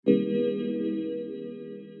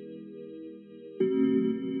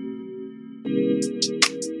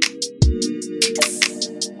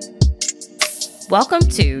Welcome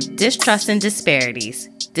to Distrust and Disparities,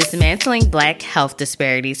 Dismantling Black Health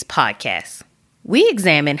Disparities podcast. We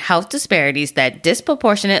examine health disparities that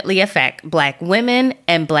disproportionately affect Black women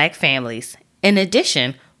and Black families. In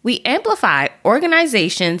addition, we amplify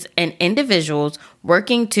organizations and individuals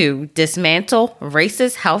working to dismantle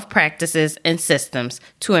racist health practices and systems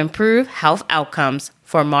to improve health outcomes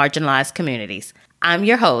for marginalized communities. I'm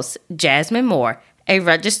your host, Jasmine Moore, a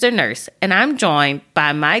registered nurse, and I'm joined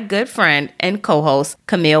by my good friend and co-host,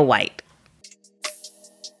 Camille White.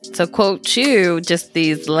 To quote you, just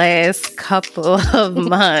these last couple of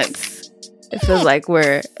months, it feels like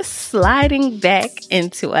we're sliding back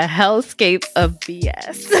into a hellscape of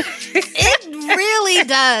BS. It really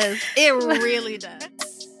does. It really does.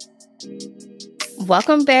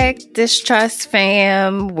 Welcome back, Distrust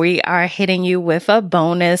fam. We are hitting you with a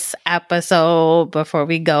bonus episode before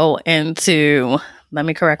we go into, let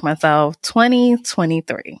me correct myself,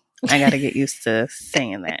 2023. I got to get used to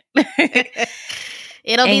saying that.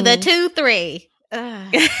 It'll be the 2-3.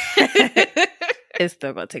 It's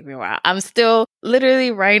still going to take me a while. I'm still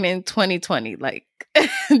literally writing 2020, like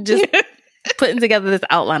just putting together this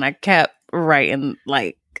outline. I kept writing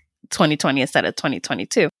like 2020 instead of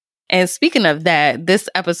 2022. And speaking of that, this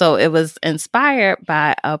episode, it was inspired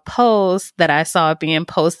by a post that I saw being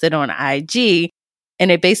posted on IG. And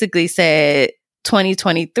it basically said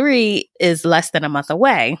 2023 is less than a month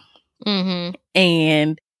away. Mm-hmm.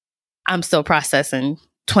 And I'm still processing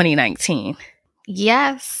 2019.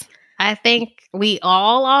 Yes. I think we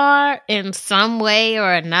all are in some way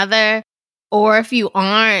or another. Or if you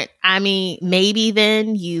aren't, I mean, maybe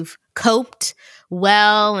then you've coped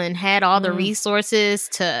well and had all the resources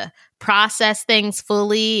to process things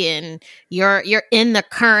fully, and you're in the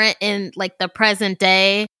current, in like the present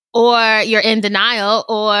day, or you're in denial,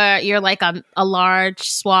 or you're like a large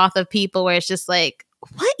swath of people where it's just like,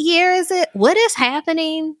 what year is it? What is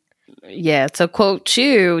happening? Yeah, to quote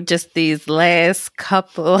you, just these last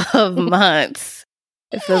couple of months,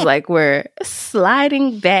 it feels like we're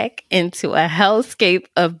sliding back into a hellscape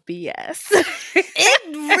of BS.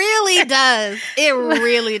 It really does. It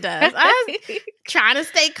really does. I'm trying to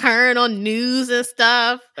stay current on news and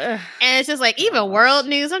stuff. And it's just like, even world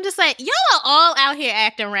news, I'm just like, y'all are all out here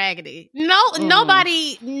acting raggedy.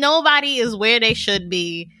 Nobody is where they should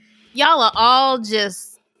be. Y'all are all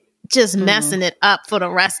just messing it up for the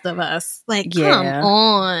rest of us. Like, come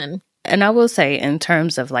on. And I will say, in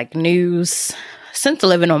terms of like news, since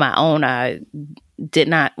living on my own, I did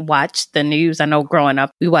not watch the news. I know growing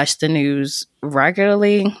up, we watched the news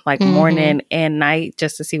regularly, like morning and night,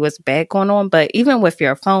 just to see what's bad going on. But even with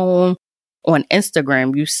your phone on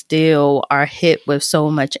Instagram, you still are hit with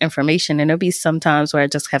so much information. And there'll be some times where I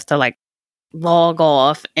just have to like log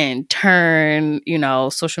off and turn,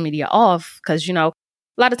 social media off. Because, a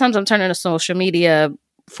lot of times I'm turning to social media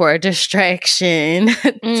for a distraction,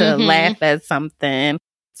 to laugh at something.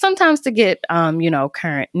 Sometimes to get,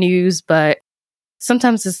 current news, but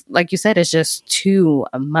sometimes it's like you said, it's just too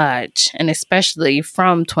much. And especially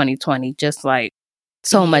from 2020, just like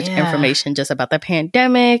so much information just about the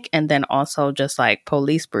pandemic, and then also just like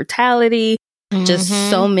police brutality, just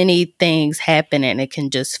so many things happen, and it can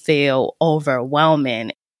just feel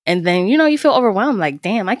overwhelming. And then, you feel overwhelmed, like,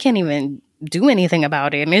 damn, I can't even do anything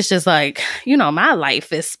about it. And it's just like, my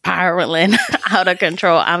life is spiraling out of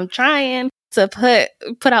control. I'm trying to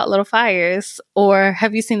put out little fires. Or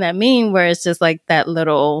have you seen that meme where it's just like that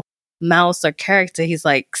little mouse or character? He's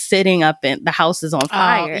like sitting up and the house is on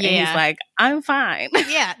fire, and he's like, I'm fine.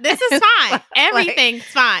 Yeah, this is fine. Everything's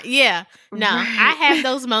fine. Yeah. No, I have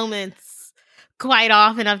those moments quite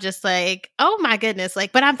often of just like, oh my goodness,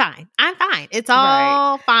 like, but I'm fine. I'm fine. It's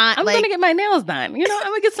all fine. I'm gonna get my nails done. I'm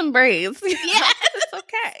gonna get some braids. Yeah, it's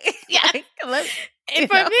okay. Yeah. And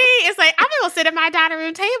for me, it's like, I'm going to sit at my dining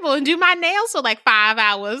room table and do my nails for like 5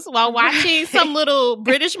 hours while watching some little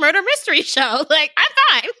British murder mystery show. Like,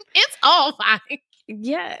 I'm fine. It's all fine.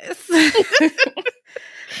 Yes.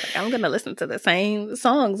 I'm going to listen to the same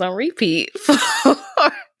songs on repeat for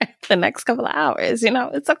the next couple of hours.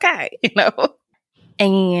 It's okay,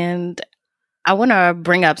 And I want to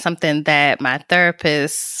bring up something that my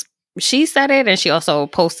therapist, she said it, and she also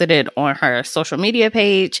posted it on her social media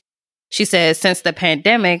page. She said, since the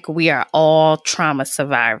pandemic, we are all trauma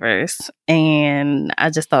survivors. And I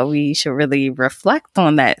just thought we should really reflect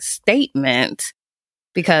on that statement,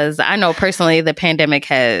 because I know personally the pandemic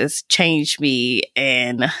has changed me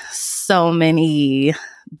in so many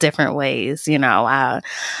different ways. I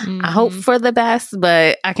hope for the best,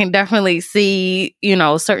 but I can definitely see,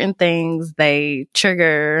 certain things, they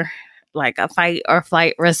trigger like a fight or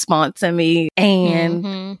flight response in me.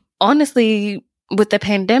 And honestly, with the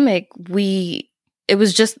pandemic, we it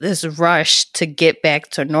was just this rush to get back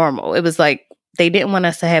to normal. It was like they didn't want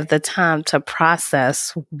us to have the time to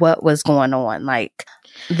process what was going on. Like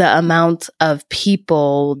the amount of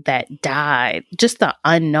people that died, just the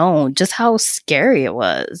unknown, just how scary it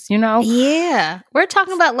was, you know? Yeah. We're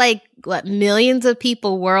talking about like what, millions of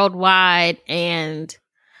people worldwide. And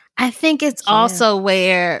I think it's also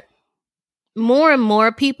where more and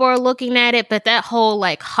more people are looking at it, but that whole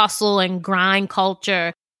like hustle and grind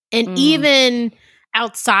culture, and even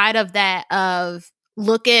outside of that, of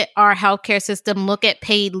look at our healthcare system, look at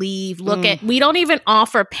paid leave, look at, we don't even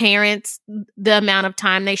offer parents the amount of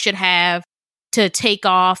time they should have to take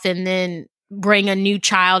off and then bring a new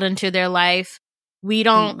child into their life. We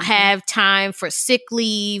don't have time for sick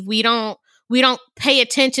leave. We don't pay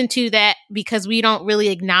attention to that because we don't really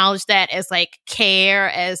acknowledge that as like care,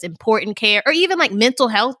 as important care, or even like mental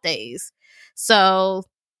health days. So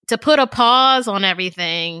to put a pause on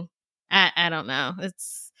everything, I don't know.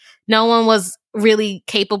 No one was really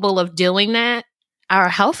capable of doing that. Our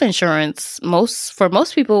health insurance, for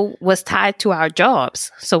most people, was tied to our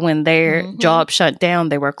jobs. So when their job shut down,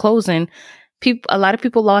 they were closing. A lot of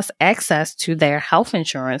people lost access to their health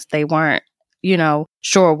insurance. They weren't,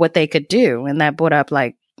 sure what they could do. And that brought up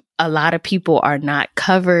like a lot of people are not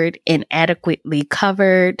covered, inadequately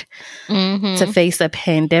covered to face a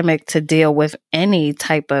pandemic, to deal with any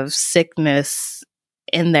type of sickness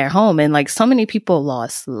in their home. And like so many people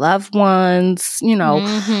lost loved ones,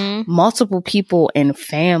 multiple people in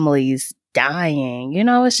families dying,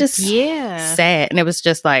 it's just sad. And it was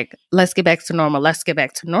just like, let's get back to normal. Let's get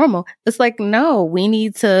back to normal. It's like, no, we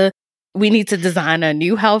need to design a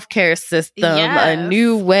new healthcare system, a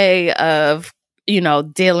new way of,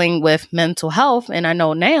 dealing with mental health. And I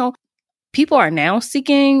know now people are now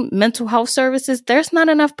seeking mental health services. There's not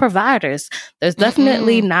enough providers. There's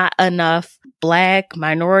definitely not enough Black,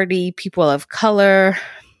 minority, people of color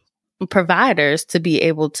providers to be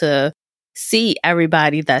able to see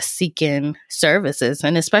everybody that's seeking services.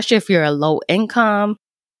 And especially if you're a low income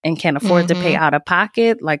and can't afford to pay out of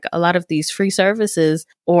pocket, like a lot of these free services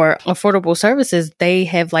or affordable services, they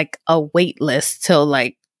have like a wait list till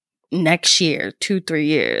like next year, 2-3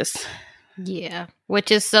 years. Yeah,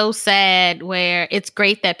 which is so sad, where it's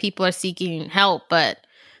great that people are seeking help, but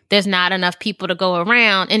there's not enough people to go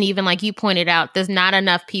around. And even like you pointed out, there's not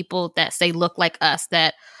enough people that say look like us,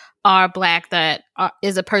 that are Black, that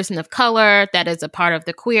is a person of color, that is a part of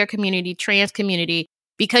the queer community, trans community,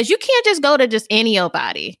 because you can't just go to just any old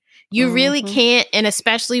body. You really can't. And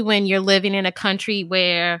especially when you're living in a country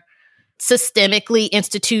where systemically,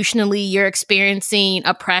 institutionally, you're experiencing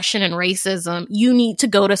oppression and racism, you need to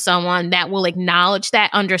go to someone that will acknowledge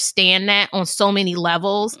that, understand that on so many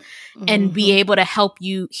levels, and be able to help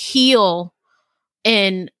you heal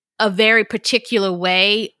in a very particular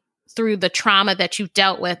way through the trauma that you've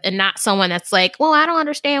dealt with, and not someone that's like, well, I don't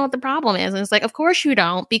understand what the problem is. And it's like, of course you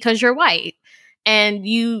don't, because you're white. And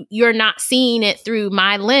you're not seeing it through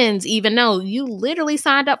my lens, even though you literally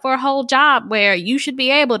signed up for a whole job where you should be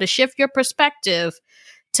able to shift your perspective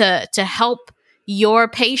to help your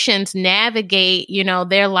patients navigate,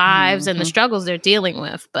 their lives and the struggles they're dealing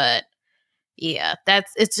with. But yeah,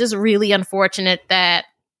 it's just really unfortunate that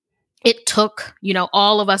it took,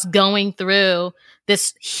 all of us going through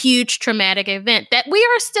this huge traumatic event that we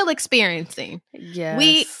are still experiencing. Yes.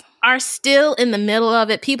 We are still in the middle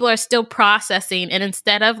of it. People are still processing. And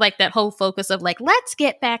instead of like that whole focus of like, let's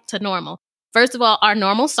get back to normal. First of all, our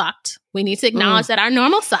normal sucked. We need to acknowledge that our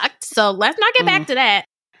normal sucked. So let's not get back to that.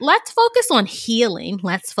 Let's focus on healing.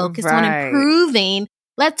 Let's focus on improving.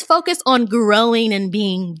 Let's focus on growing and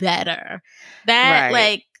being better.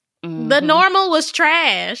 The normal was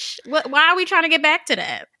trash. Why are we trying to get back to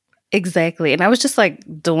that? Exactly. And I was just like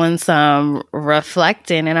doing some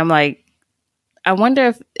reflecting, and I'm like, I wonder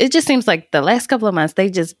if it just seems like the last couple of months,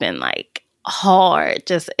 they've just been like hard,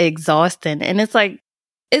 just exhausting. And it's like,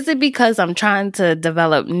 is it because I'm trying to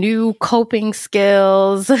develop new coping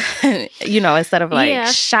skills, instead of like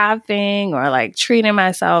shopping or like treating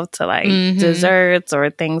myself to like desserts or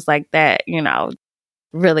things like that,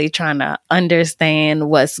 really trying to understand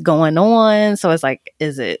what's going on. So it's like,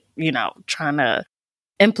 is it, trying to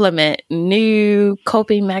implement new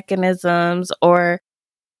coping mechanisms, or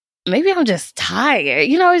maybe I'm just tired.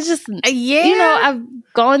 It's just, I've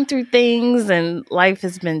gone through things and life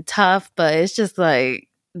has been tough, but it's just like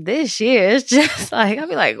this year, it's just like, I'll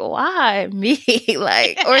be like, why me?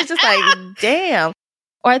 Or it's just like, damn.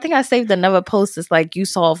 Or I think I saved another post. It's like you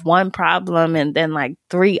solve one problem and then like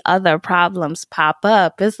 3 other problems pop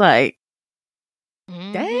up. It's like,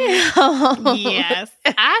 damn. Yes,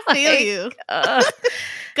 I feel you.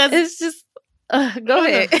 Because it's just Go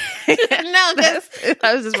ahead. No, because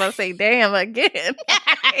I was just about to say, damn, again.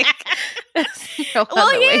 That's no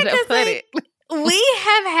other way to put it. We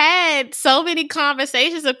have had so many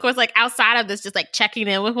conversations, of course, like outside of this, just like checking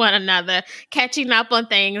in with one another, catching up on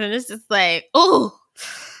things. And it's just like, ooh,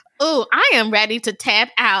 I am ready to tap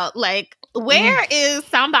out. Like, where is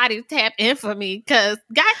somebody to tap in for me? Because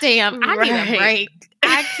goddamn, I need a break.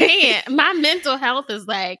 I can't. My mental health is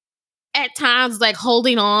like, at times, like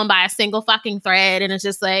holding on by a single fucking thread. And it's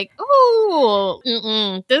just like, ooh,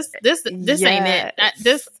 this ain't it.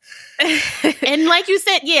 This. And like you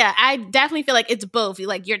said, yeah, I definitely feel like it's both.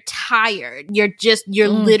 You're tired. You're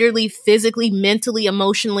literally physically, mentally,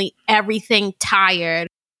 emotionally, everything tired.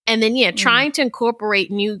 And then, trying to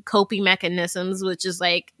incorporate new coping mechanisms, which is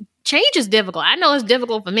like, change is difficult. I know it's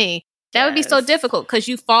difficult for me. That would be so difficult because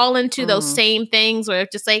you fall into those same things where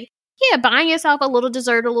it's just like, yeah, buying yourself a little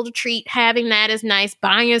dessert, a little treat, having that is nice.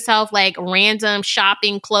 Buying yourself like random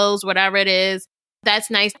shopping clothes, whatever it is, that's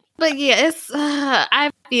nice. But yeah, it's, I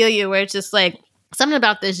feel you where it's just like something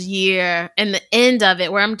about this year and the end of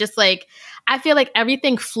it where I'm just like, I feel like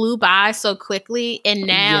everything flew by so quickly. And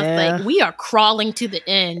now it's like we are crawling to the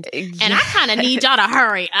end. And I kind of need y'all to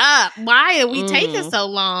hurry up. Why are we taking so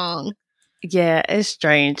long? Yeah, it's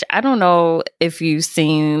strange. I don't know if you've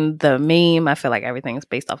seen the meme. I feel like everything's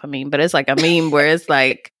based off a meme, but it's like a meme where it's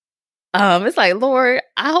like, Lord,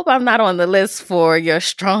 I hope I'm not on the list for your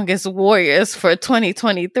strongest warriors for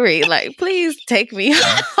 2023. Like, please take me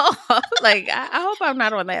off. Like, I hope I'm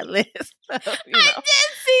not on that list. I did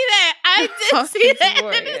see that. I did see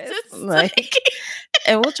that.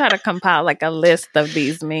 And we'll try to compile like a list of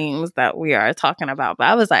these memes that we are talking about. But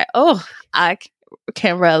I was like, oh, I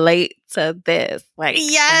can relate to this. Like,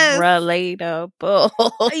 relatable.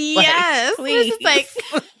 Yes. Like, please. Like,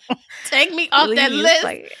 take me off that list.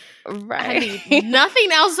 Like, right. I need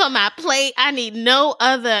nothing else on my plate. I need no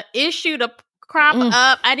other issue to crop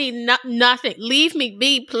up. I need nothing. Leave me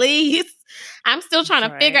be, please. I'm still trying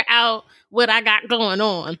to figure out what I got going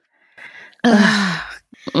on.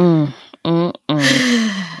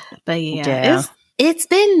 But yeah. It's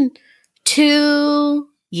been 2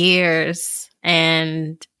 years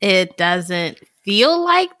and it doesn't feel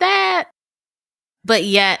like that. But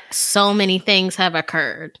yet so many things have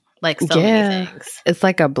occurred. Like so many things. It's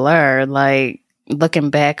like a blur. Like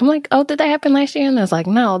looking back, I'm like, oh, did that happen last year? And it's like,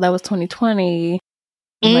 no, that was 2020.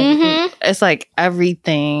 Like, it's like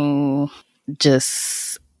everything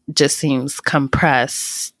just seems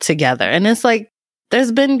compressed together. And it's like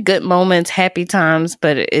there's been good moments, happy times,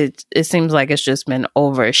 but it seems like it's just been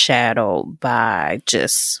overshadowed by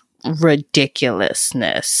just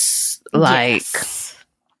ridiculousness. Like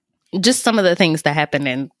just some of the things that happened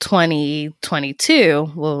in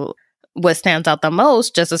 2022. Well, what stands out the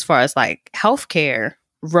most, just as far as like healthcare,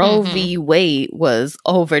 Roe v. Wade was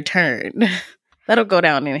overturned. That'll go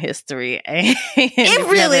down in history. It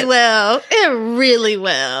really will. It really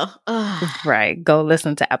will. Right. Go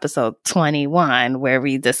listen to episode 21 where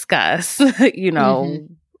we discuss,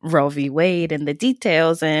 Roe v. Wade and the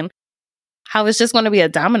details and how it's just going to be a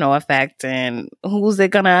domino effect and who's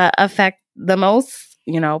it going to affect the most?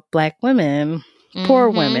 Black women, poor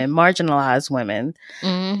women, marginalized women.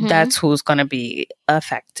 That's who's going to be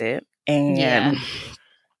affected. And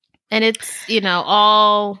it's,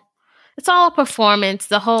 all a performance.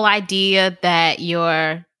 The whole idea that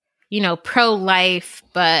you're, pro-life,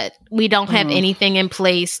 but we don't have anything in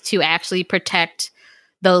place to actually protect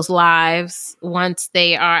those lives once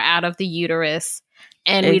they are out of the uterus.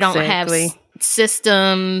 And we don't have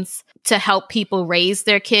systems to help people raise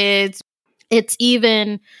their kids. It's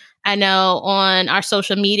even, I know, on our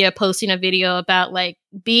social media posting a video about like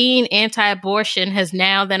being anti-abortion has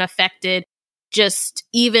now then affected just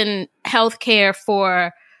even healthcare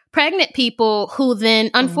for pregnant people who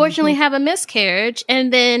then unfortunately have a miscarriage.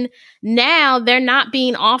 And then now they're not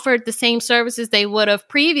being offered the same services they would have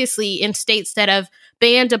previously in states that have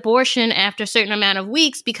banned abortion after a certain amount of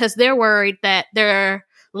weeks because they're worried that their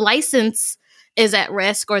license is at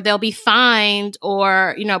risk or they'll be fined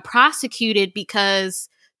or, prosecuted because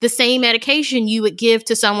the same medication you would give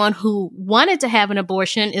to someone who wanted to have an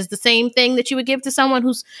abortion is the same thing that you would give to someone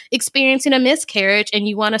who's experiencing a miscarriage and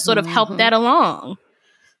you want to sort of help that along.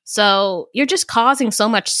 So you're just causing so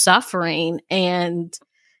much suffering. And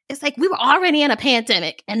it's like we were already in a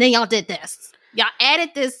pandemic and then y'all did this. Y'all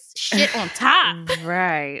added this shit on top.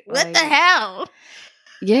 Right. What the hell?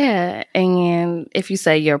 Yeah, and if you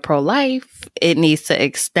say you're pro-life, it needs to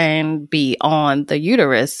extend beyond the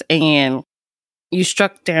uterus. And you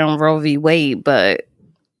struck down Roe v. Wade, but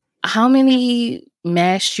how many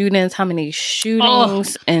mass shootings, how many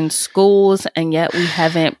shootings in schools, and yet we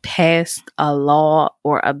haven't passed a law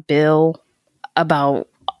or a bill about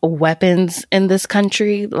weapons in this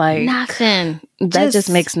country? Like, nothing. That just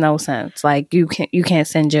makes no sense. Like, you can't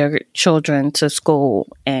send your children to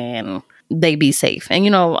school and they be safe.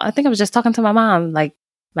 And, I think I was just talking to my mom, like,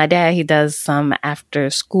 my dad, he does some after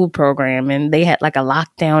school program, and they had like a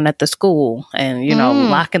lockdown at the school and,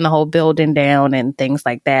 locking the whole building down and things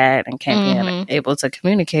like that, and can't be able to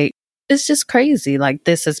communicate. It's just crazy. Like,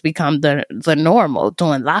 this has become the normal,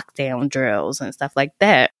 doing lockdown drills and stuff like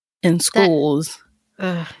that in schools.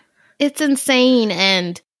 It's insane.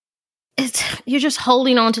 And you're just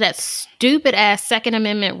holding on to that stupid ass Second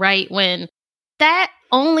Amendment right when that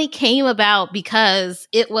only came about because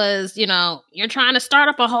it was, you're trying to start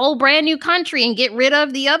up a whole brand new country and get rid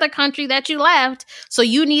of the other country that you left. So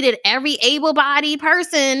you needed every able-bodied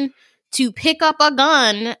person to pick up a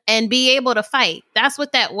gun and be able to fight. That's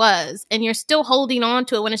what that was. And you're still holding on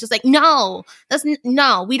to it when it's just like, no,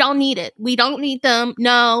 we don't need it. We don't need them.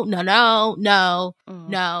 No.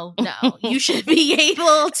 You should be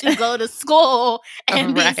able to go to school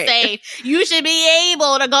and be safe. You should be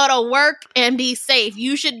able to go to work and be safe.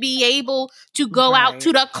 You should be able to go out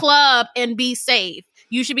to the club and be safe.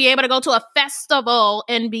 You should be able to go to a festival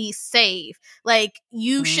and be safe. Like,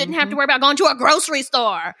 you shouldn't have to worry about going to a grocery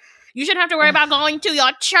store. You shouldn't have to worry about going to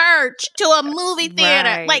your church, to a movie theater.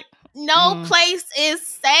 Right. Like, no place is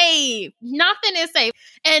safe. Nothing is safe.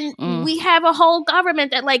 And we have a whole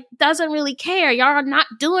government that, like, doesn't really care. Y'all are not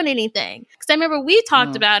doing anything. Because I remember we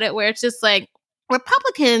talked about it where it's just like,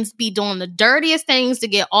 Republicans be doing the dirtiest things to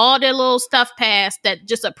get all their little stuff passed that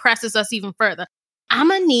just oppresses us even further. I'm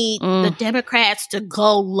going to need the Democrats to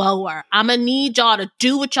go lower. I'm going to need y'all to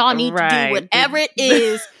do what y'all need to do, whatever it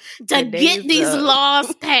is, to get these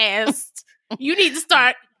laws passed. You need to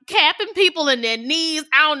start capping people in their knees.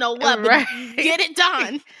 I don't know what, but get it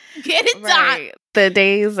done. Get it done. The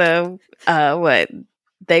days of,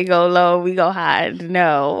 they go low, we go high.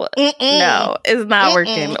 No, it's not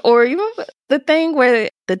working. Or you remember the thing where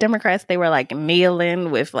the Democrats, they were like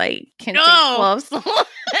kneeling with like kente cloths on?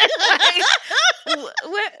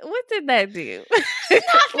 What did that do?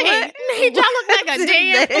 Nothing. Made y'all look like a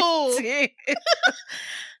damn fool.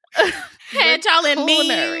 Had y'all in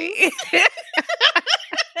memes.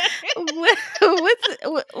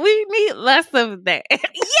 We need less of that.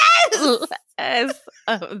 Yes! Less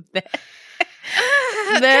of that.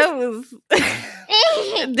 That was...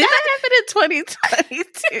 Did that happen in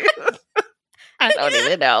 2022? I don't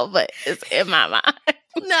even know, but it's in my mind.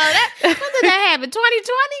 No, when did that happen? 2020?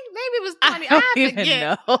 Maybe it was 20. I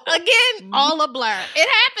forget. Again, all a blur. It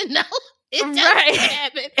happened, though. It just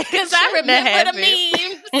happened. Because I remember the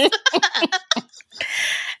memes.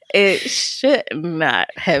 It should not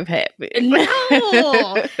have happened.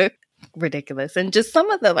 No. Ridiculous. And just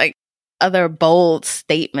some of the like other bold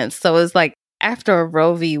statements. So it's like, after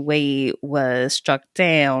Roe v. Wade was struck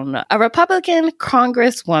down, a Republican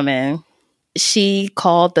congresswoman, she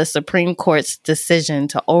called the Supreme Court's decision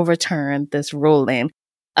to overturn this ruling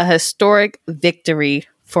a historic victory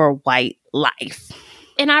for white life.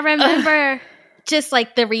 And I remember just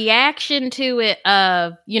like the reaction to it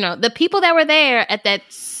of, the people that were there at that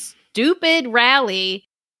stupid rally.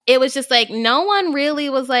 It was just like, no one really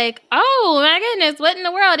was like, oh my goodness, what in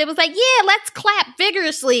the world? It was like, yeah, let's clap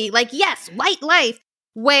vigorously. Like, yes, white life.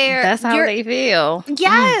 Where that's how they feel.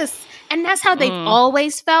 Yes. And that's how they've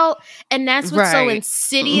always felt. And that's what's so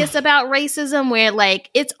insidious about racism, where like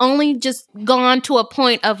it's only just gone to a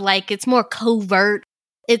point of like it's more covert.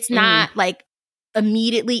 It's not like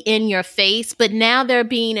immediately in your face, but now they're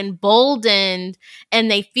being emboldened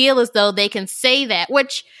and they feel as though they can say that,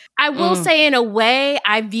 which I will say in a way,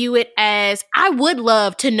 I view it as I would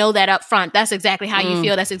love to know that up front. That's exactly how you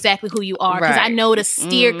feel. That's exactly who you are. Because I know to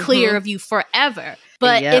steer clear of you forever.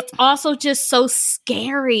 But it's also just so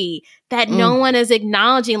scary that no one is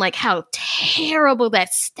acknowledging like how terrible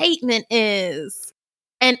that statement is.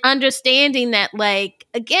 And understanding that, like,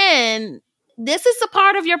 again, this is a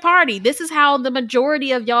part of your party. This is how the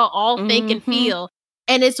majority of y'all all think and feel.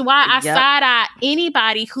 And it's why I side-eye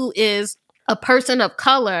anybody who is a person of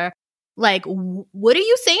color. Like, what are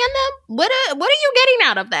you seeing them? What are you getting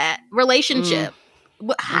out of that relationship?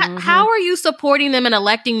 How are you supporting them and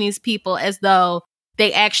electing these people as though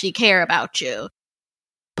they actually care about you?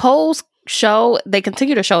 Polls they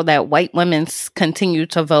continue to show that white women continue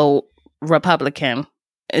to vote Republican,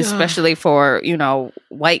 especially for,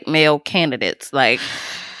 white male candidates. Like,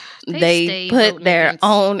 They put their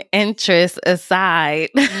own interests aside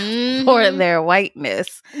for their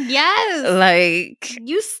whiteness. Yes. Like,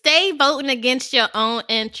 you stay voting against your own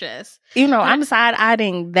interests. You know, I'm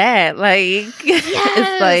side-eyeing that. Like,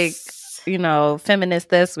 it's like, you know, feminist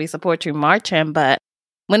this, we support you marching, but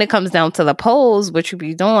when it comes down to the polls, what you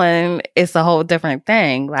be doing, it's a whole different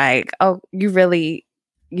thing. Like, oh, you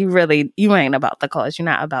ain't about the cause. You're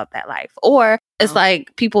not about that life. Or it's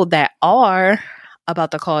like people that are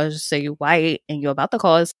about the cause, say you white and you're about the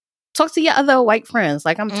cause, talk to your other white friends.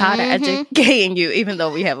 Like, I'm tired of educating you, even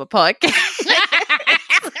though we have a podcast.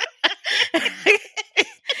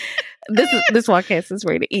 This podcast is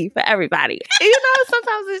rated E for everybody. You know,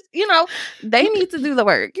 sometimes it's, you know, they need to do the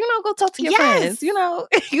work. You know, go talk to your friends. You know,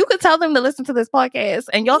 you could tell them to listen to this podcast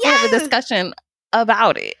and y'all can have a discussion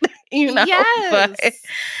about it. You know, but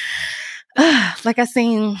like I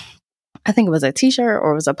think it was a t-shirt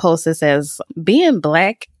or it was a post that says, being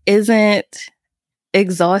Black isn't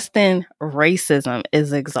exhausting, racism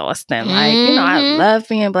is exhausting. Like, you know, I love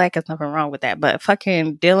being Black. There's nothing wrong with that. But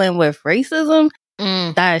fucking dealing with racism,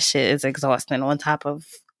 that shit is exhausting on top of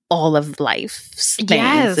all of life's things.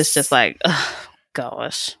 Yes. It's just like, oh,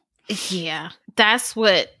 gosh. Yeah. That's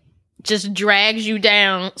what just drags you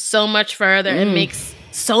down so much further and makes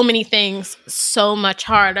so many things so much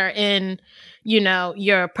harder in, you know,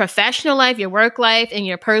 your professional life, your work life, and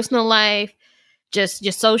your personal life, just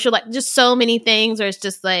your social life, just so many things where it's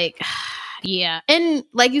just like, yeah. And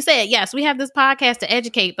like you said, yes, we have this podcast to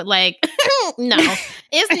educate, but like, no,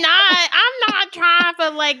 it's not. I'm not trying for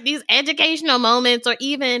like these educational moments or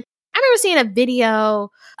even, I remember seeing a video.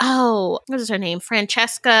 Oh, what is her name?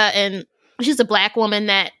 Francesca. And she's a Black woman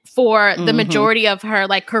that for the majority of her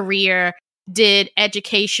like career did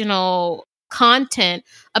educational content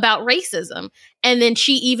about racism. And then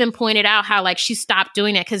she even pointed out how like she stopped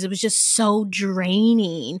doing that because it was just so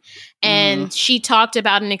draining. And she talked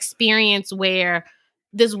about an experience where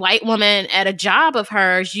this white woman at a job of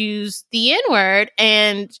hers used the N-word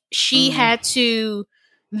and she had to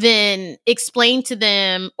then explain to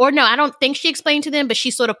them, or no, I don't think she explained to them, but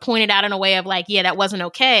she sort of pointed out in a way of like, yeah, that wasn't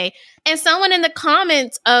okay. And someone in the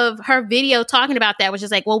comments of her video talking about that was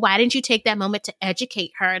just like, well, why didn't you take that moment to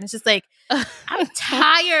educate her? And it's just like, I'm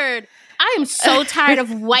tired. I am so tired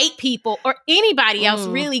of white people or anybody else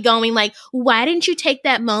really going like, why didn't you take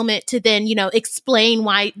that moment to then, you know, explain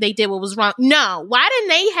why they did what was wrong? No, why didn't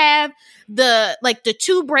they have the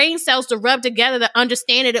two brain cells to rub together to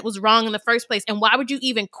understand it was wrong in the first place? And why would you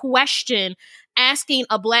even question asking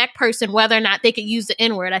a Black person whether or not they could use the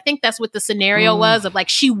N-word? I think that's what the scenario was of like,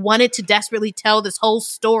 she wanted to desperately tell this whole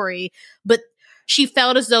story, but she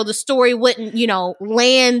felt as though the story wouldn't, you know,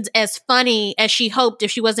 land as funny as she hoped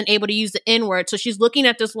if she wasn't able to use the N-word. So she's looking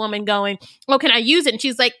at this woman going, oh, can I use it? And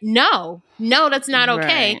she's like, no, that's not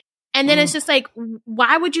okay. Right. And then it's just like,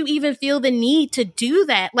 why would you even feel the need to do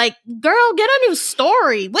that? Like, girl, get a new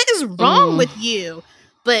story. What is wrong with you?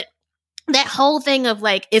 But that whole thing of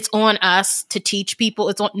like, it's on us to teach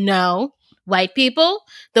people. No. White people,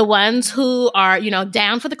 the ones who are, you know,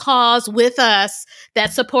 down for the cause with us,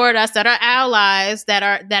 that support us, that are allies, that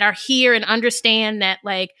are here and understand that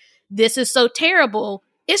like this is so terrible.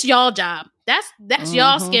 It's y'all job. That's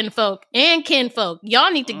y'all skin folk and kin folk. Y'all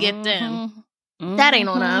need to get them. That ain't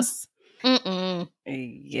on us.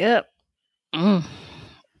 Yep.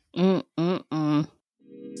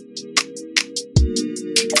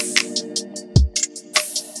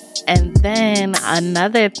 And then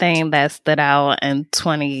another thing that stood out in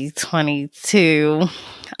 2022,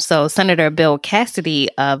 so Senator Bill Cassidy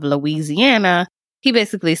of Louisiana, he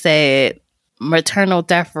basically said maternal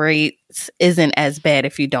death rates isn't as bad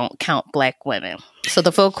if you don't count Black women. So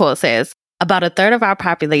the full quote says, about a third of our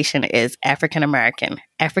population is African American.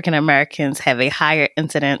 African Americans have a higher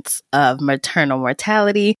incidence of maternal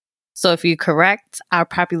mortality. So if you correct our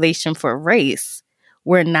population for race,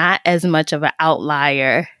 we're not as much of an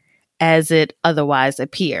outlier as it otherwise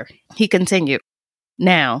appear. He continued,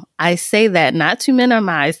 now, I say that not to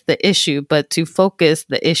minimize the issue, but to focus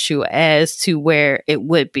the issue as to where it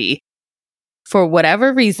would be. For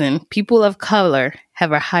whatever reason, people of color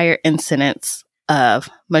have a higher incidence of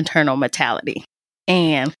maternal mortality.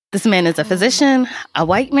 And this man is a physician, a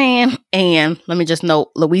white man, and let me just note,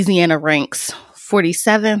 Louisiana ranks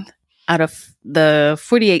 47th out of the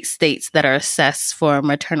 48 states that are assessed for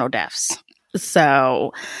maternal deaths.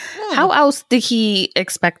 So how else did he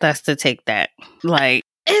expect us to take that? Like,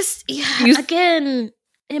 it's again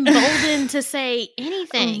emboldened to say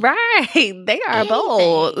anything. Right. They are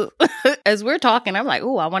bold. As we're talking, I'm like,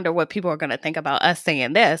 oh, I wonder what people are going to think about us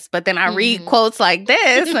saying this. But then I read quotes like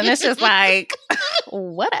this and it's just like,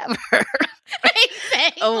 whatever.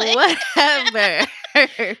 Whatever. We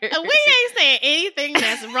ain't saying anything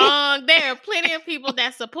that's wrong. There are plenty of people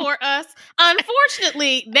that support us.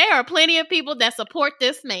 Unfortunately, there are plenty of people that support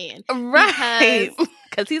this man. Right.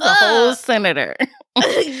 Because he's a whole senator.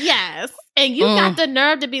 Yes. And you got the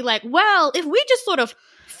nerve to be like, well, if we just sort of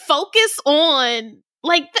focus on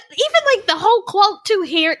like even like the whole quote too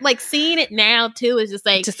here, like seeing it now too is just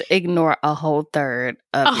like just ignore a whole third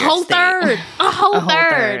of a whole third.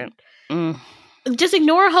 Just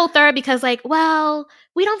ignore a whole third because like, well,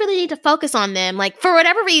 we don't really need to focus on them. Like for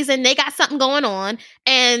whatever reason, they got something going on,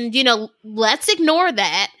 and let's ignore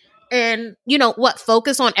that. And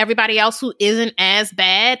focus on everybody else who isn't as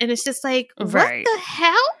bad. And it's just like, what the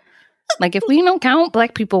hell? Like, if we don't count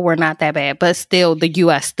Black people, we're not that bad. But still, the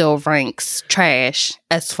U.S. still ranks trash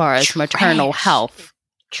as far as maternal health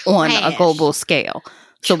on a global scale.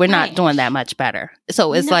 So we're not doing that much better.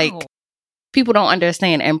 So it's like, people don't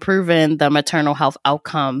understand improving the maternal health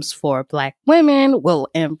outcomes for Black women will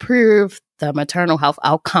improve the maternal health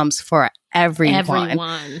outcomes for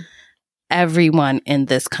everyone in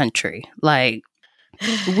this country. Like,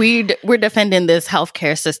 we're defending this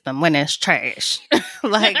healthcare system when it's trash.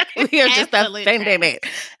 Like, we are just defending it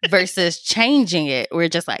versus changing it. We're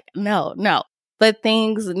just like, no. But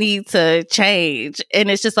things need to change. And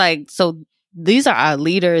it's just like, so these are our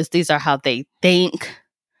leaders. These are how they think.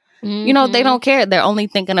 Mm-hmm. They don't care. They're only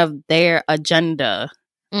thinking of their agenda.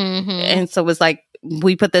 Mm-hmm. And so it's like,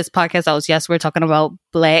 we put this podcast out. Yes, we're talking about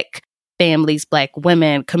Black families, Black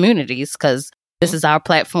women, communities, because this is our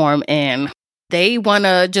platform and they want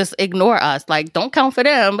to just ignore us. Like, don't count for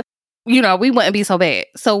them. We wouldn't be so bad.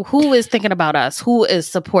 So who is thinking about us? Who is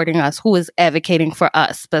supporting us? Who is advocating for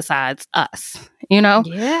us besides us?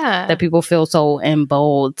 Yeah. That people feel so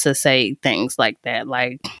emboldened to say things like that.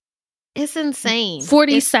 Like, it's insane.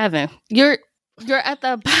 47. You're at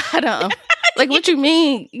the bottom. Like, what you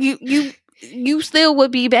mean? You still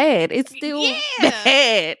would be bad. It's still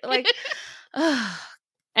bad. Like,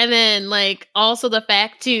 and then, like, also the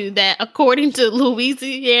fact, too, that according to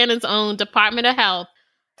Louisiana's own Department of Health,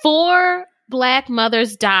 4 Black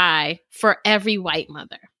mothers die for every white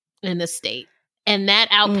mother in the state. And that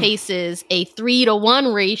outpaces a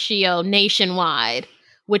 3-to-1 ratio nationwide,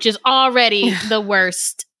 which is already the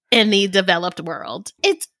worst in the developed world.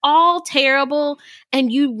 It's all terrible, and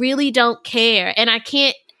you really don't care. And I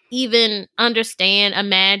can't even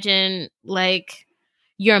imagine, like,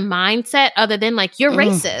 your mindset other than like you're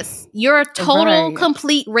racist. You're a total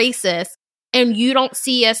complete racist, and you don't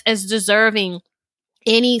see us as deserving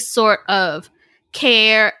any sort of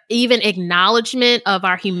care, even acknowledgement of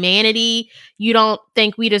our humanity. You don't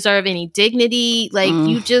think we deserve any dignity. Like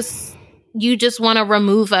you just want to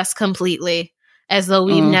remove us completely as though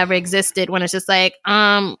we've never existed, when it's just like,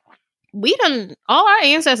 all our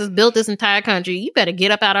ancestors built this entire country. You better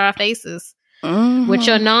get up out of our faces with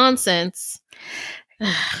your nonsense.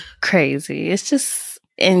 Crazy. It's just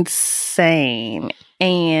insane.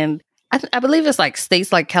 And I believe it's like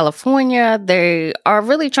states like California, they are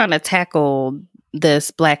really trying to tackle this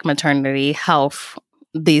Black maternity health,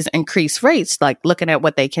 these increased rates, like looking at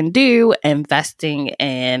what they can do, investing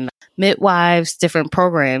in midwives, different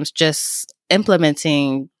programs, just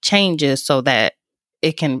implementing changes so that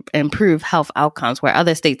it can improve health outcomes, where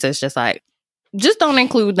other states it's just like, just don't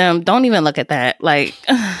include them. Don't even look at that. Like,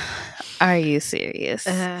 are you serious?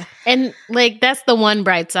 And like, that's the one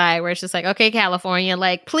bright side where it's just like, okay, California,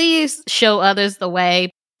 like, please show others the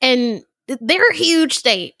way. And they're a huge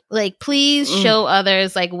state. Like, please show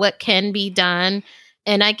others like what can be done.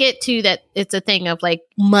 And I get to that it's a thing of like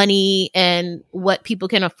money and what people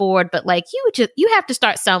can afford, but like you have to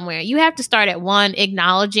start somewhere. You have to start at 1,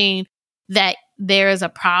 acknowledging that there is a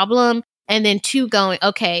problem. And then 2, going,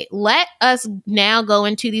 okay, let us now go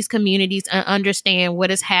into these communities and understand what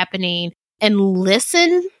is happening and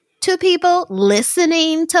listen to people,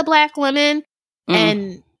 listening to Black women,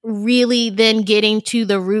 and really then getting to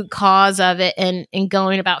the root cause of it and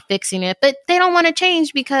going about fixing it. But they don't want to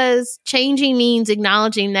change because changing means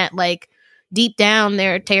acknowledging that, like, deep down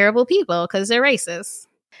they're terrible people because they're racist.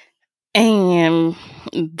 And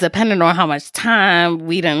depending on how much time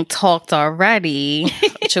we done talked already,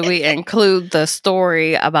 should we include the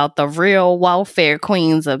story about the real welfare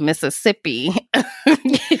queens of Mississippi?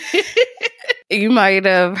 You might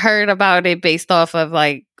have heard about it based off of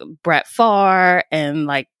like Brett Favre and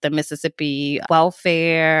like the Mississippi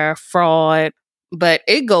welfare fraud, but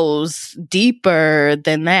it goes deeper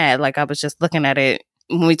than that. Like, I was just looking at it.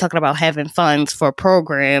 When we talking about having funds for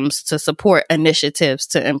programs to support initiatives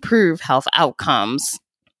to improve health outcomes,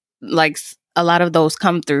 like a lot of those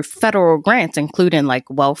come through federal grants, including like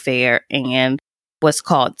welfare and was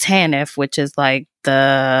called TANF, which is like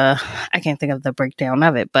I can't think of the breakdown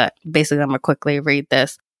of it, but basically I'm going to quickly read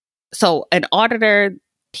this. So an auditor,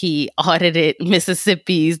 he audited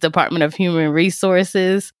Mississippi's Department of Human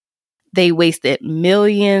Resources. They wasted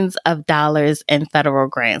millions of dollars in federal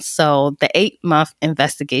grants. So the 8-month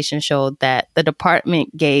investigation showed that the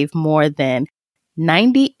department gave more than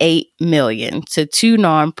 $98 million to 2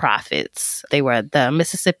 nonprofits. They were the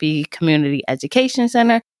Mississippi Community Education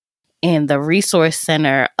Center and the Resource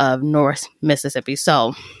Center of North Mississippi.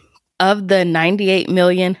 So of the $98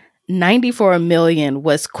 million, $94 million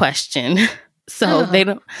was questioned. So they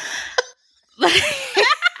don't...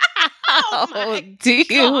 do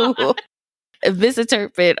you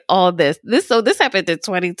misinterpret all this? This happened in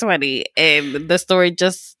 2020, and the story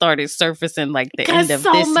just started surfacing like the end of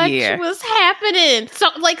this year. So much was happening.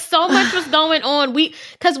 So much was going on.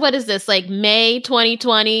 Because what is this? Like May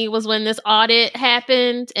 2020 was when this audit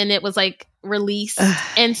happened, and it was like released,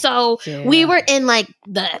 and so we were in like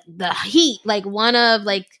the heat, like one of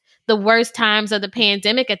like the worst times of the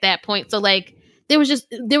pandemic at that point. So like. There was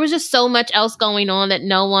just so much else going on that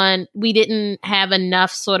we didn't have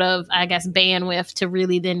enough sort of, I guess, bandwidth to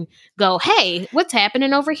really then go, hey, what's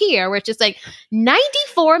happening over here? Where it's just like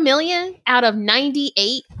 94 million out of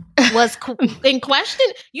 98 was in question.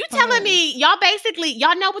 You telling me y'all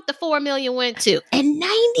know what the 4 million went to, and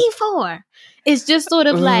 94 is just sort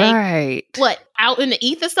of like, what, out in the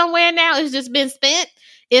ether somewhere now? It's just been spent.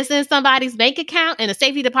 It's in somebody's bank account in a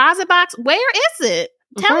safety deposit box. Where is it?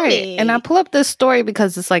 Tell me. And I pull up this story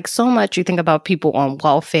because it's like so much. You think about people on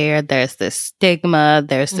welfare. There's this stigma.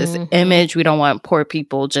 There's this image. We don't want poor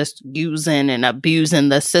people just using and abusing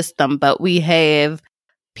the system. But we have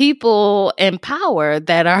people in power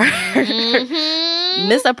that are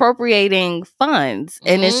misappropriating funds.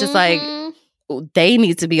 And it's just like, they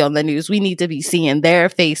need to be on the news. We need to be seeing their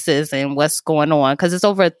faces and what's going on. Because it's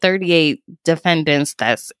over 38 defendants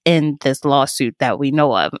that's in this lawsuit that we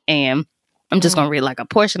know of. And I'm just going to read like a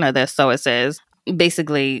portion of this. So it says,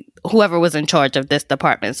 basically, whoever was in charge of this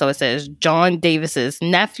department. So it says, John Davis's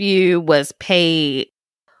nephew was paid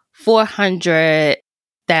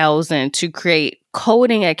 $400,000 to create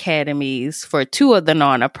coding academies for 2 of the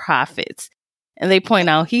nonprofits. And they point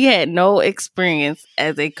out he had no experience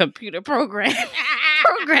as a computer programmer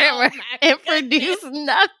and produced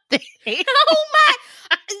nothing. Oh my!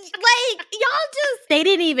 Like they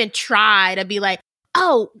didn't even try to be like,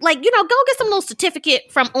 oh, like, go get some little certificate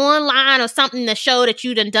from online or something to show that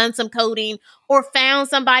you done some coding or found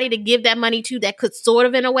somebody to give that money to that could sort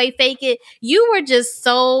of in a way fake it. You were just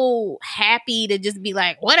so happy to just be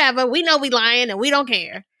like, whatever, we know we lying and we don't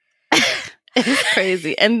care. It's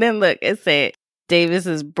crazy. And then look, it said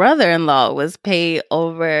Davis's brother-in-law was paid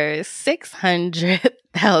over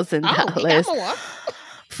 $600,000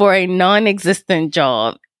 for a non-existent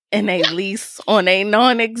job and a lease on a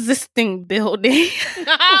non-existing building.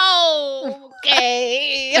 Oh,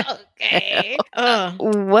 okay.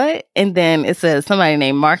 What? And then it says somebody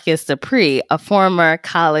named Marcus Dupree, a former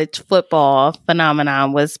college football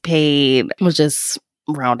phenomenon, was just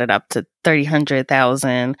rounded up to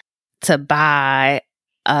 $300,000 to buy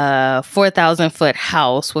a 4,000-foot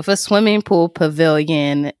house with a swimming pool,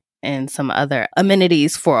 pavilion, and some other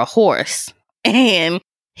amenities for a horse. And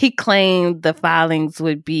he claimed the filings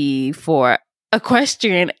would be for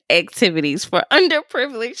equestrian activities for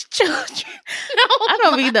underprivileged children. No, I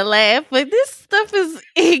don't mean to laugh, but this stuff is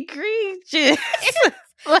egregious.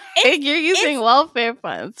 You're using welfare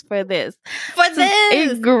funds for this.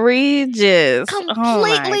 Egregious.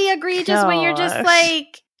 Completely egregious when you're just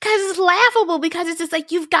like, because it's laughable, because it's just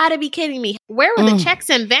like, you've got to be kidding me. Where were the checks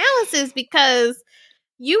and balances? Because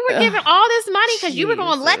you were giving all this money because you were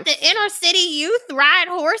going to let the inner city youth ride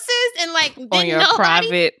horses and like on your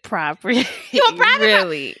private property. Your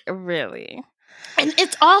private really. And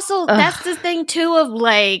it's also that's the thing too of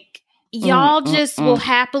like y'all will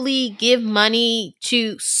happily give money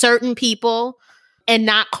to certain people and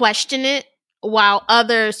not question it, while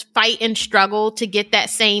others fight and struggle to get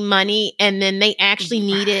that same money, and then they actually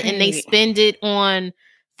need it and they spend it on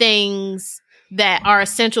things that are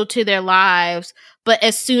essential to their lives. But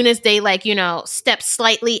as soon as they step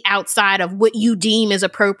slightly outside of what you deem is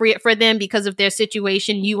appropriate for them because of their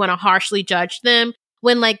situation, you want to harshly judge them,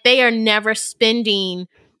 when like they are never spending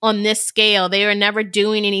on this scale. They are never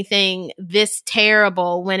doing anything this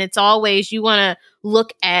terrible, when it's always, you want to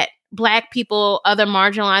look at Black people, other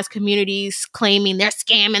marginalized communities claiming they're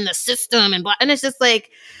scamming the system and it's just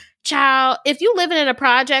like, child, if you living in a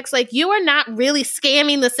projects, like, you are not really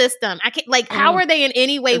scamming the system. I can't, like, how are they in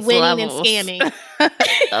any way winning levels. and scamming?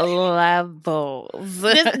 Levels.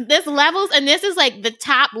 This levels, and this is like the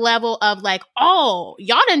top level of like, oh,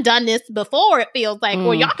 y'all done this before, it feels like,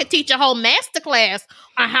 or y'all could teach a whole masterclass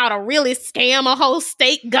on how to really scam a whole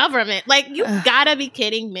state government. Like, you gotta be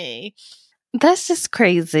kidding me. That's just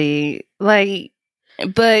crazy. Like,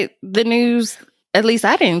 but the news, at least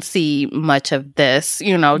I didn't see much of this,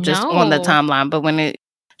 just on the timeline. But when it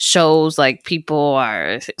shows like people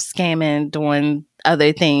are scamming, doing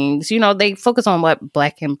other things, they focus on what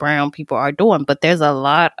Black and brown people are doing. But there's a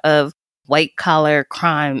lot of white collar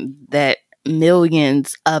crime that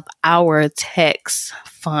millions of our tax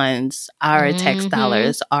funds, our tax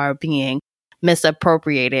dollars are being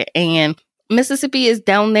misappropriated. And Mississippi is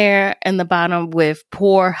down there in the bottom with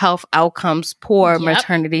poor health outcomes, poor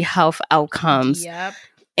maternity health outcomes. Yep.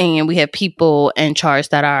 And we have people in charge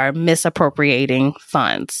that are misappropriating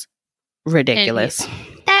funds. Ridiculous. And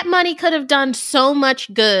that money could have done so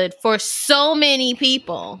much good for so many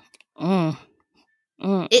people. And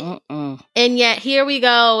yet here we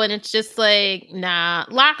go, and it's just like, nah,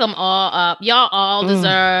 lock them all up. Y'all all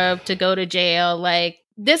deserve to go to jail. Like,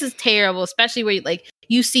 this is terrible, especially where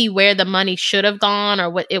you see where the money should have gone or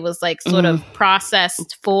what it was like sort of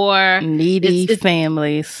processed for. Needy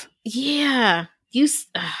families. Yeah.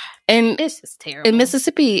 And it's just terrible. In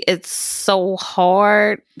Mississippi, it's so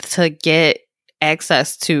hard to get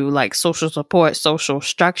access to like social support, social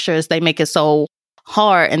structures. They make it so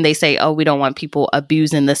hard, and they say, oh, we don't want people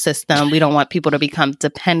abusing the system. We don't want people to become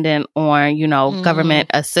dependent on,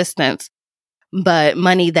 government assistance. But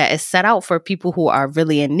money that is set out for people who are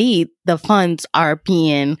really in need, the funds are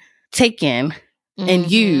being taken and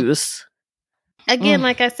used. Again,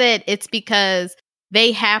 like I said, it's because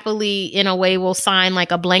they happily, in a way, will sign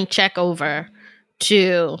like a blank check over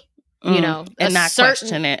to, and not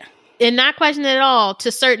question it. And not question it at all to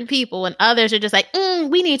certain people. And others are just like,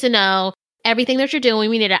 we need to know everything that you're doing.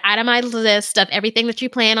 We need an itemized list of everything that you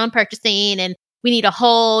plan on purchasing. And we need a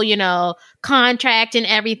whole, contract and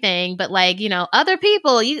everything. But like, other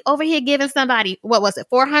people, you over here giving somebody, what was it,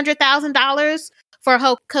 $400,000 for a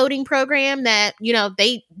whole coding program that,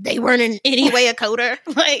 they weren't in any way a coder.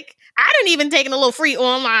 Like, I didn't even take a little free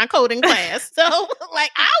online coding class. So, like,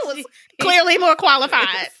 I was clearly more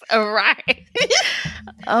qualified. Right.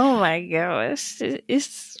 Oh, my gosh.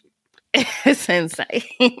 It's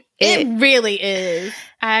insane. It really is.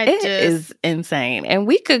 It is insane. And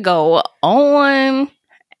we could go on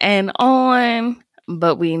and on,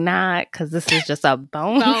 but we not, because this is just a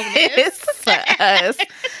bonus for us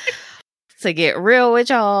to get real with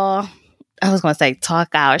y'all. I was going to say talk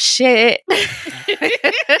our shit. Basically.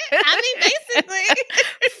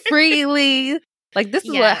 Freely. Like, this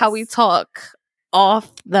is how we talk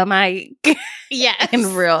off the mic. Yeah.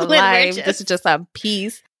 In real life. This is just a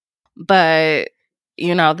piece. But,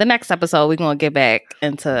 the next episode, we're going to get back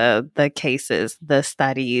into the cases, the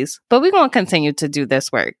studies. But we're going to continue to do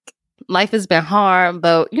this work. Life has been hard,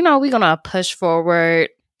 but, we're going to push forward.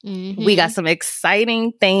 We got some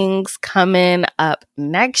exciting things coming up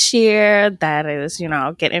next year that is,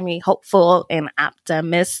 getting me hopeful and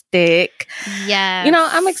optimistic. Yeah.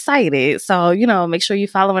 I'm excited. So, make sure you're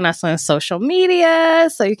following us on social media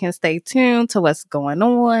so you can stay tuned to what's going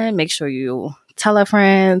on. Make sure you tell a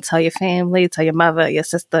friend, tell your family, tell your mother, your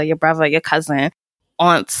sister, your brother, your cousin,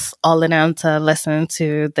 aunts, all of them to listen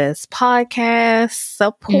to this podcast.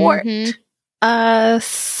 Support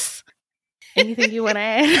us. Anything you want to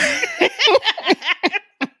add?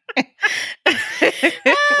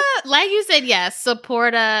 Like you said, yes,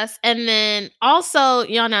 support us. And then also,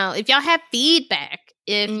 if y'all have feedback,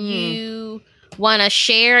 if you want to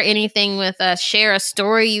share anything with us, share a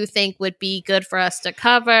story you think would be good for us to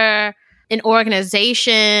cover, an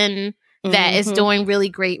organization that is doing really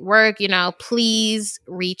great work, please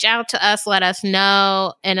reach out to us, let us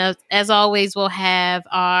know. And as always, we'll have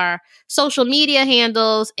our social media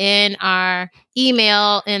handles and our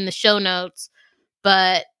email in the show notes.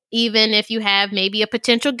 But even if you have maybe a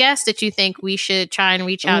potential guest that you think we should try and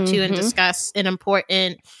reach out to and discuss an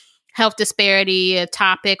important health disparity, a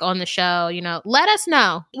topic on the show, let us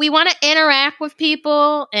know. We want to interact with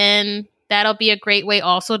people, and that'll be a great way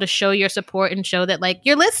also to show your support and show that, like,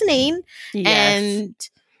 you're listening and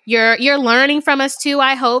you're learning from us too,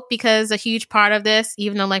 I hope, because a huge part of this,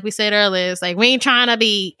 even though, like we said earlier, is like, we ain't trying to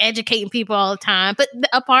be educating people all the time, but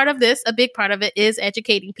a big part of it is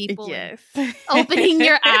educating people. Yes. Opening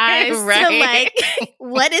your eyes to like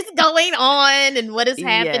what is going on and what is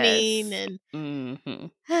happening. And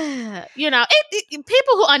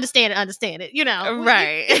people who understand it,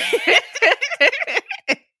 Right.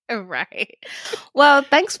 Right. Well,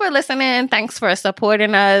 thanks for listening. Thanks for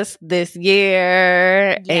supporting us this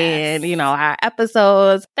year and, our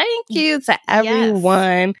episodes. Thank you to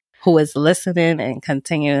everyone who is listening and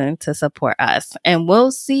continuing to support us. And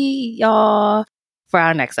we'll see y'all for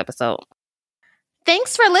our next episode.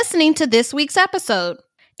 Thanks for listening to this week's episode.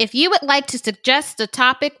 If you would like to suggest a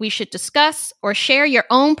topic we should discuss or share your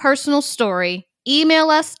own personal story, email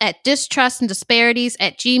us at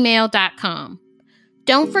distrustanddisparities@gmail.com.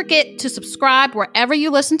 Don't forget to subscribe wherever you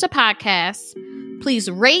listen to podcasts. Please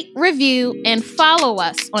rate, review, and follow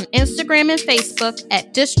us on Instagram and Facebook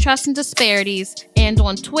at Distrust and Disparities and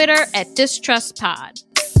on Twitter at DistrustPod.